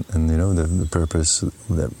life, and the purpose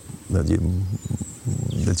that you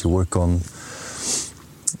work on,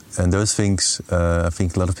 and those things. I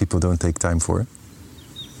think a lot of people don't take time for,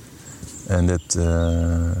 and that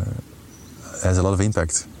has a lot of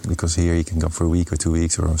impact, because here you can come for a week or 2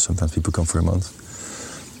 weeks, or sometimes people come for a month.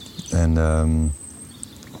 And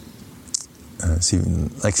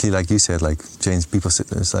actually, like you said, like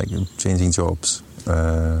it's like changing jobs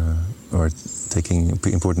or taking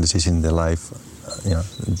important decisions in their life.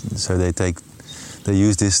 So they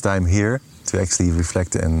use this time here to actually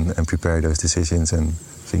reflect and prepare those decisions and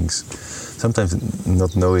things. Sometimes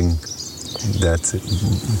not knowing that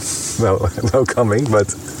coming, but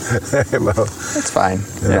it's fine.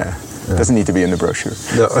 Yeah. It doesn't need to be in the brochure.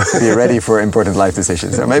 No. Be ready for important life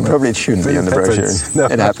decisions. So probably it shouldn't be in the brochure. No.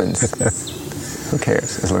 It happens. who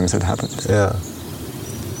cares as long as it happens? Yeah.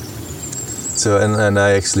 So and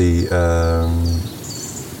I actually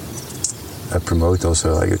I promote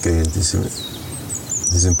also like, okay, it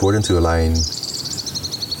is important to align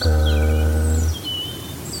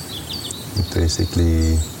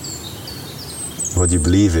basically what you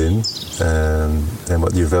believe in and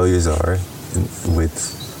what your values are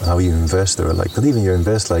with how you invest, or like not even your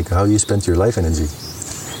invest, like how you spend your life energy.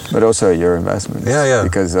 But also your investments. Yeah.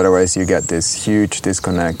 Because otherwise you get this huge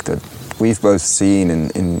disconnect that we've both seen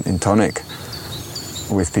in Tonic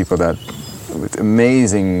with people that with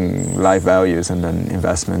amazing life values and then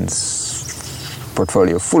investments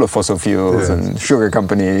portfolio full of fossil fuels and sugar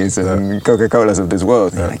companies and Coca-Colas of this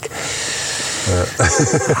world. Yeah. Like,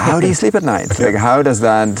 how do you sleep at night? Like, how does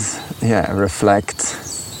that reflect?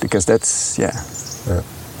 Because that's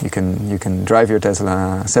you can drive your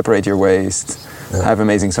Tesla, separate your waste, have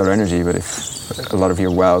amazing solar energy, but if a lot of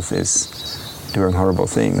your wealth is doing horrible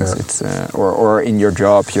things, it's or in your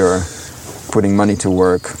job you're putting money to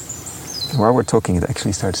work. While we're talking, it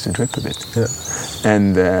actually starts to drip a bit,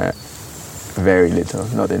 and very little,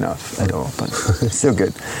 not enough at all, but still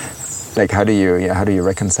good. Like, how do you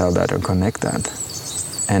reconcile that or connect that?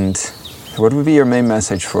 And what would be your main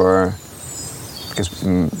message for? Because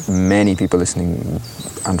many people listening,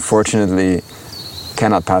 unfortunately,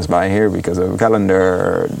 cannot pass by here because of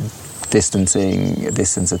calendar, distance,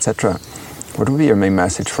 etc. What would be your main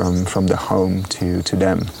message from the home to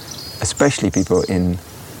them, especially people in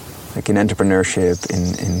entrepreneurship,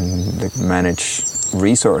 in like manage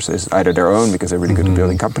resources, either their own because they're really good at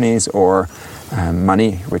building companies, or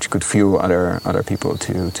money, which could fuel other people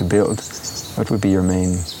to build. What would be your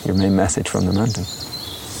main message from the mountain?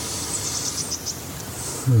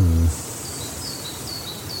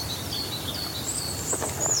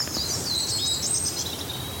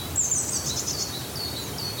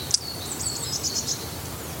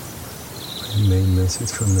 Main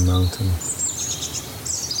message from the mountain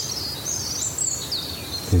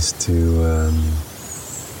is to,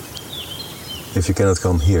 if you cannot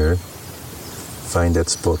come here, find that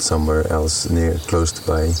spot somewhere else close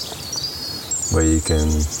by, where you can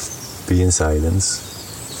be in silence,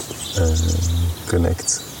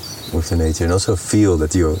 connect with the nature, and also feel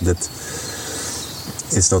that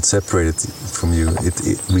it's not separated from you.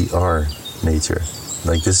 We are nature.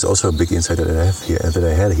 Like, this is also a big insight that I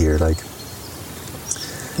had here. Like,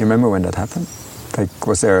 you remember when that happened? Like,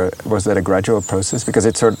 was that a gradual process? Because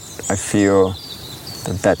I feel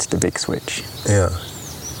that's the big switch. Yeah.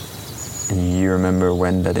 You remember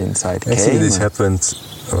when that insight came? Actually, this happened.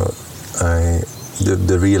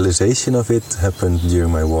 The realization of it happened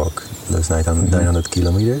during my walk. Those 900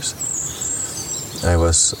 kilometers. I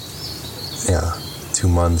was, 2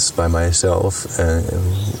 months by myself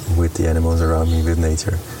with the animals around me, with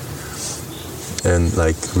nature, and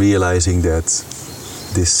like realizing that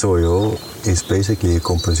this soil is basically a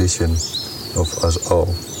composition of us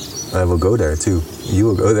all. I will go there too. You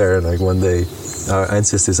will go there, like one day. Our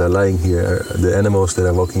ancestors are lying here. The animals that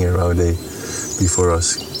are walking around before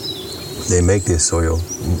us, they make this soil.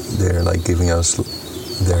 They're like giving us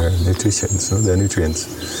their their nutrients,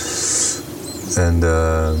 and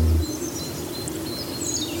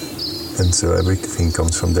so everything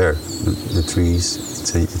comes from there. The trees,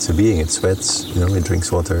 it's a being. It sweats. It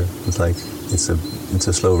drinks water. It's like it's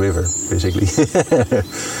a slow river, basically.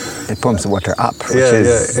 It pumps water up, which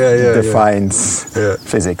defines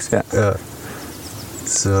physics. Yeah.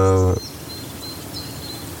 So,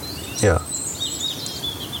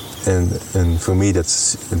 and for me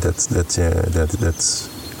that's.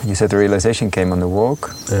 You said the realization came on the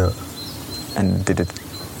walk. Yeah. And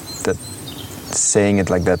that saying it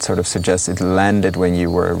like that sort of suggests it landed when you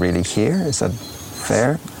were really here? Is that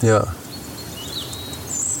fair? Yeah.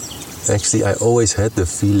 Actually, I always had the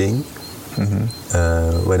feeling,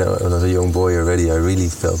 when I was a young boy already, I really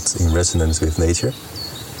felt in resonance with nature.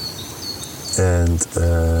 And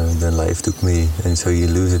then life took me, and so you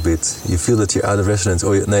lose a bit. You feel that you're out of resonance,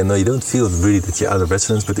 or no, you don't feel really that you're out of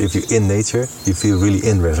resonance, but if you're in nature, you feel really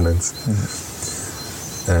in resonance.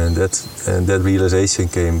 And that realization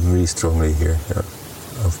came really strongly here,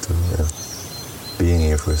 after being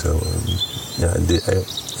here for so.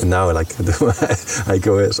 Now like I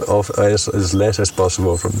go as less as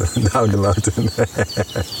possible from down the mountain,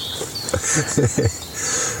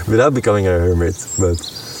 without becoming a hermit, but.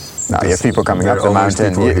 Now you have people coming up the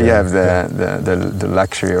mountain. You have the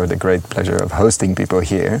luxury or the great pleasure of hosting people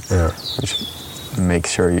here, which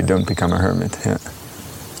makes sure you don't become a hermit. Yeah.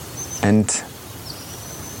 And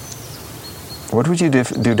what would you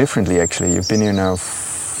do differently? Actually, you've been here now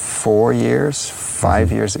 4 years,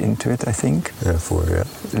 5 years into it, I think. Yeah, 4, yeah.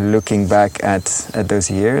 Looking back at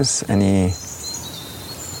those years, any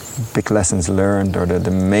big lessons learned, or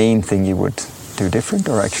the main thing you would do different,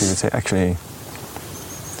 or actually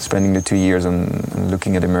spending the 2 years on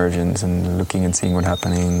looking at emergence and looking and seeing what's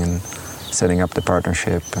happening and setting up the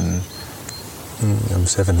partnership? And I'm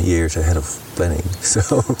 7 years ahead of planning,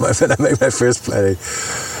 so when I make my first planning,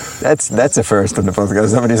 that's a first on the podcast.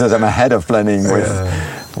 Somebody says I'm ahead of planning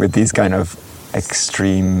with these kind of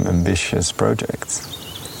extreme ambitious projects.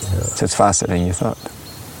 Yeah. So it's faster than you thought.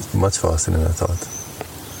 Much faster than I thought.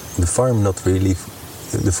 The farm, not really.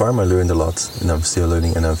 The farm I learned a lot, and I'm still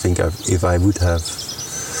learning. And I think if I would have,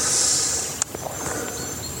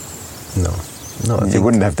 You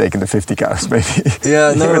wouldn't have taken the 50 cows, maybe.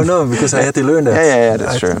 Yeah, no, because I had to learn that. Yeah,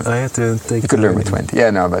 that's true. I had to take. You could learn with 20.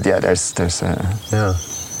 Yeah, no, but there's. Yeah.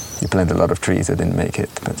 You planted a lot of trees that didn't make it,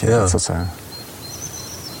 but it's also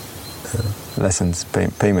lessons,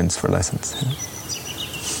 payments for lessons.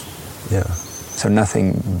 Yeah. So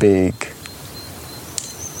nothing big.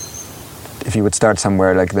 If you would start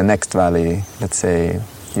somewhere like the next valley, let's say,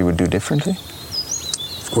 you would do differently?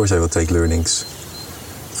 Of course, I will take learnings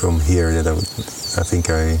from here that I think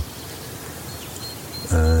I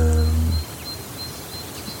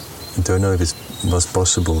don't know if it was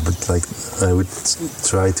possible, but like I would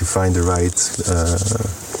try to find the right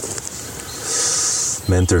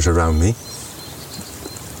mentors around me.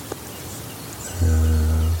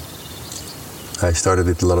 I started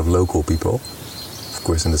with a lot of local people, of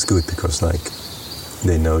course, and that's good because like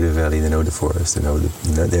they know the valley, they know the forest,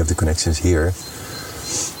 they have the connections here.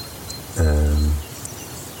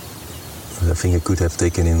 I think I could have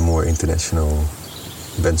taken in more international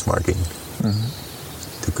benchmarking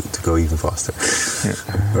to go even faster. Yeah.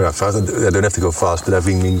 Well, fast, I don't have to go fast, but I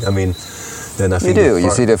mean, then I think you do. You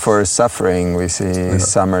see the forest suffering. We see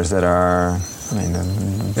summers that are,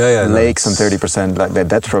 lakes on 30%. Like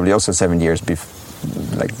that's probably also 7 years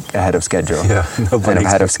like ahead of schedule. Yeah, and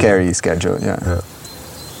ahead of scary schedule. Yeah.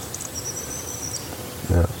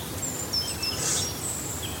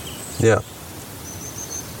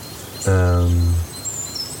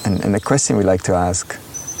 And the question we like to ask,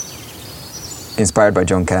 inspired by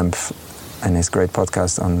John Kemp and his great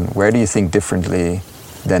podcast on where do you think differently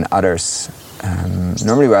than others?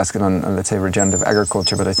 Normally we ask it on, let's say, regenerative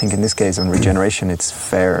agriculture, but I think in this case on regeneration it's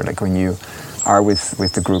fair. Like when you are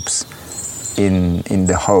with the groups in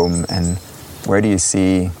the home, and where do you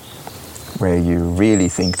see where you really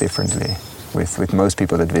think differently with most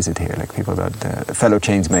people that visit here, like people that fellow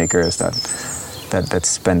change makers that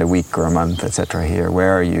spend a week or a month, etc. here?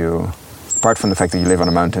 Where are you, apart from the fact that you live on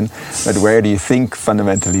a mountain, but where do you think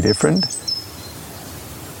fundamentally different?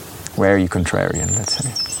 Where are you contrarian, let's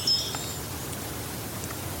say?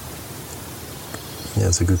 Yeah,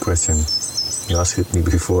 it's a good question. You asked it me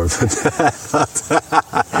before, but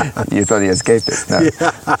you thought you escaped it. No.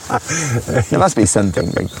 Yeah. There must be something.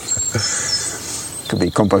 Like, could be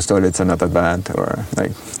compost toilets are not that bad,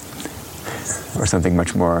 or something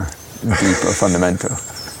much more deep or fundamental.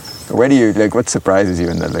 Where do you what surprises you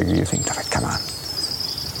in that? Like, you think, come on.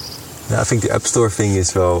 I think the App Store thing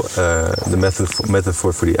is the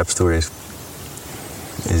metaphor for the App Store is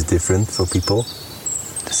different for people.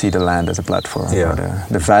 To see the land as a platform, or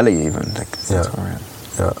the valley even. I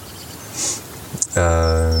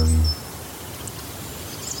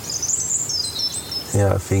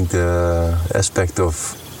think the aspect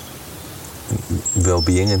of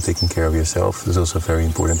well-being and taking care of yourself is also very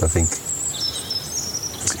important, I think.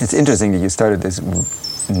 It's interesting that you started this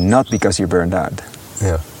not because you burned out.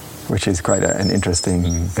 Yeah. Which is quite an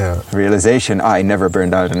interesting realization. I never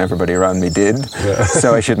burned out and everybody around me did. Yeah.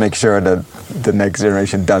 So I should make sure that the next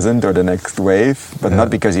generation doesn't, or the next wave, but not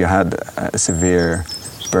because you had a severe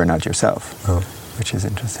burnout yourself, which is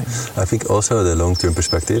interesting. I think also the long-term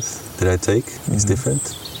perspective that I take is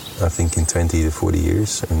different. I think in 20 to 40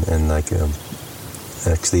 years, and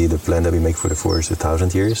actually the plan that we make for the forest is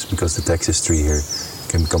 1,000 years, because the Texas tree here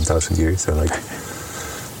can become 1,000 years. So you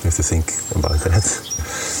have to think about that.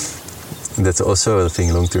 That's also, I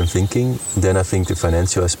think, long-term thinking. Then I think the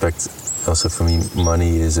financial aspect, also for me,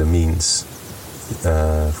 money is a means.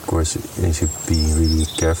 Of course, you should be really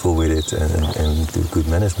careful with it and do good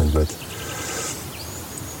management, but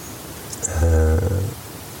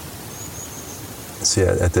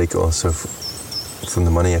I take also from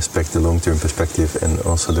the money aspect, the long-term perspective, and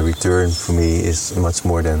also the return for me is much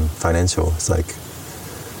more than financial. It's like,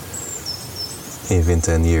 if in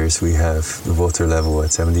 10 years we have the water level at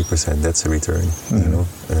 70%, that's a return, you know.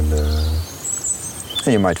 And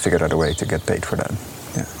you might figure out a way to get paid for that.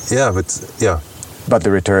 But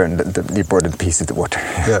the return, the important piece is the water.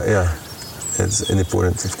 That's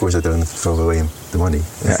important. Of course, I don't throw away the money.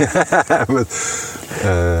 Yeah. But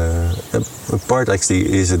a part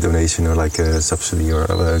actually is a donation or like a subsidy or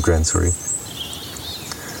a grant, sorry.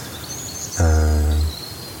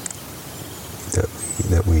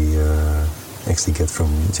 That we actually get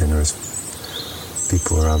from generous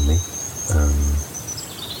people around me.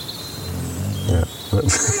 Yeah.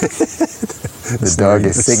 The dog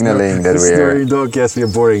is signaling that we're... Sorry, dog, yes, we are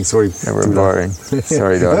boring. Sorry. Yeah, we're boring.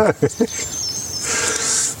 Sorry, dog.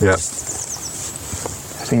 Yeah. I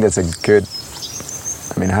think that's a good...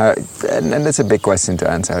 I mean, how... And that's a big question to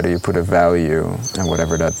answer. How do you put a value, and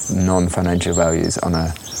whatever that non-financial value is, on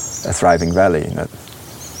a thriving valley that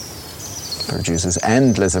produces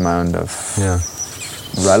endless amount of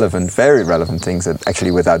relevant, very relevant things that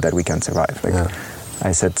actually without that we can't survive. Like,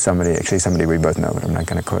 I said somebody we both know, but I'm not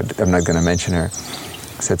going to mention her,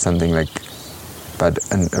 said something like, but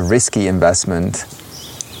a risky investment,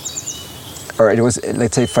 or it was,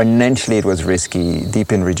 let's say financially it was risky,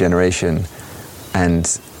 deep in regeneration,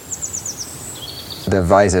 and the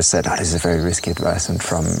advisor said, this is a very risky investment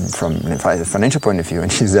from a financial point of view,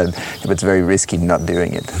 and she said, but it's very risky not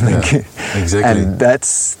doing it. Exactly. And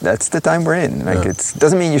that's the time we're in. Like, it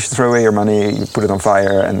doesn't mean you should throw away your money, you put it on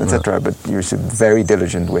fire, and etc. But you should be very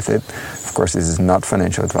diligent with it. Of course, this is not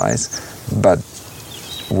financial advice, but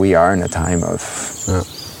we are in a time of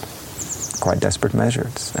quite desperate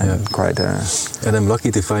measures and quite. And I'm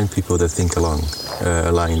lucky to find people that think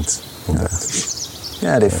aligned on that.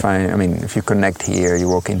 Yeah, they find. I mean, if you connect here, you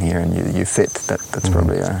walk in here, and you fit. That's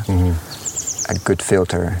probably a good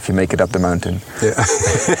filter. If you make it up the mountain,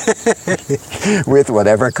 with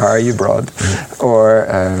whatever car you brought, or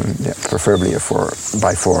preferably a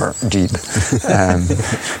 4x4 Jeep,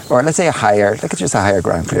 or let's say a higher. Like, it's just a higher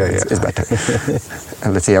ground clear is better.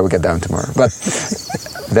 And let's see how we get down tomorrow. But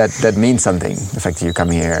that means something. The fact that you come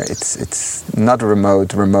here, it's not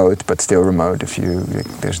remote, but still remote. If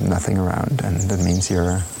there's nothing around, and that means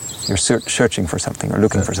you're searching for something or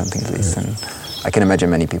looking for something at least. And I can imagine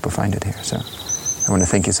many people find it here. So I want to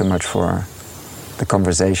thank you so much for the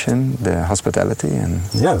conversation, the hospitality, and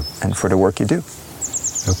for the work you do.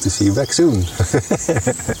 Hope to see you back soon,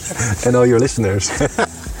 and all your listeners.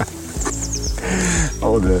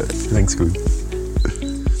 Thanks, Koen.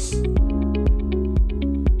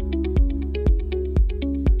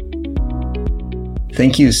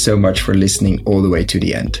 Thank you so much for listening all the way to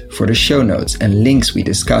the end. For the show notes and links we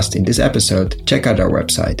discussed in this episode, check out our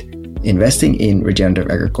website,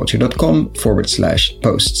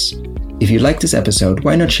 investinginregenerativeagriculture.com/posts. If you like this episode,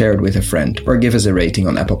 why not share it with a friend or give us a rating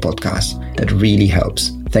on Apple Podcasts? That really helps.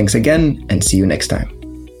 Thanks again, and see you next time.